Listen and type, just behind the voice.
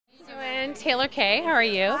everyone. Taylor Kay, how are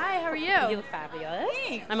you? Hi, how are you? You look fabulous.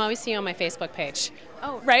 Thanks. I'm always seeing you on my Facebook page.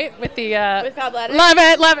 Oh, right? With the with Fab Letters? Love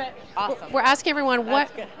it, love it. Awesome. We're asking everyone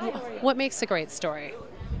That's good. Hi, how are you? what makes a great story.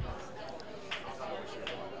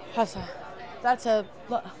 Hudson. That's a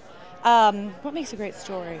what makes a great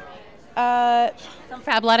story?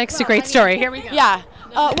 Fabletics, a great story. Here we go. Yeah.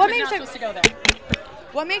 What makes supposed to go there?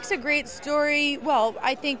 What makes a great story? Well,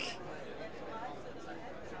 I think.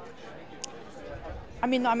 I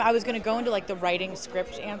mean, I was going to go into like the writing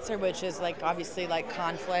script answer, which is like obviously like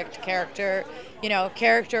conflict, character,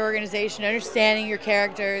 character organization, understanding your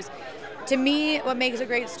characters. To me, what makes a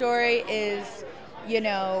great story is,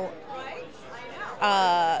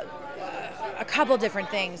 a couple different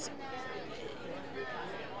things.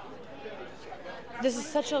 This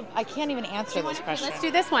is I can't even answer this question. Let's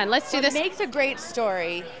do this one. Let's do this. What makes a great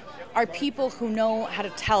story are people who know how to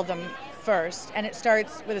tell them first, and it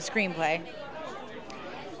starts with a screenplay.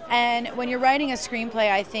 And when you're writing a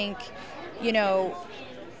screenplay, I think,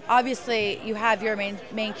 obviously you have your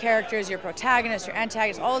main characters, your protagonist, your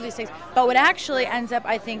antagonist, all of these things. But what actually ends up,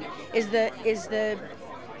 I think, is the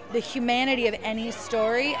humanity of any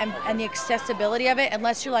story and the accessibility of it,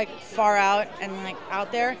 unless you're like far out and like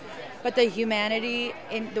out there. But the humanity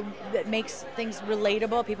that makes things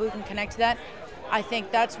relatable, people who can connect to that, I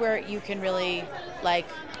think that's where you can really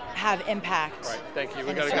have impact. Right, thank you.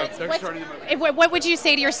 We got to go. Next story. What would you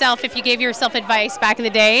say to yourself if you gave yourself advice back in the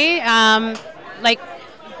day,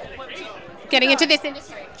 getting into this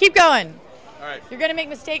industry? Keep going. All right. You're going to make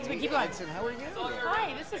mistakes, but keep going. Hudson, how are you?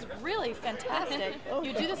 Hi, this is really fantastic.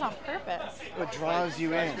 You do this on purpose. What draws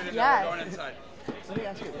you in? Yes. Going inside. So let me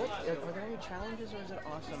ask you, are there any challenges, or is it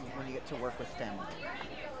awesome when you get to work with family?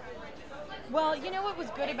 Well, what was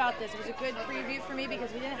good about this? It was a good preview for me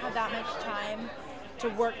because we didn't have that much time to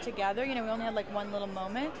work together. We only had one little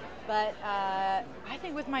moment. But I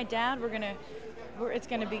think with my dad, it's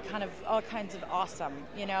gonna be kind of all kinds of awesome.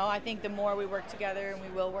 I think the more we work together, and we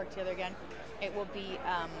will work together again, it will be.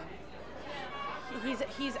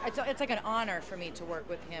 It's like an honor for me to work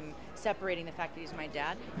with him, separating the fact that he's my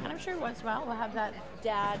dad. And I'm sure once in a while we'll have that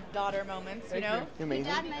dad-daughter moments. Amazing. Your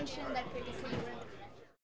dad mentioned that previously you were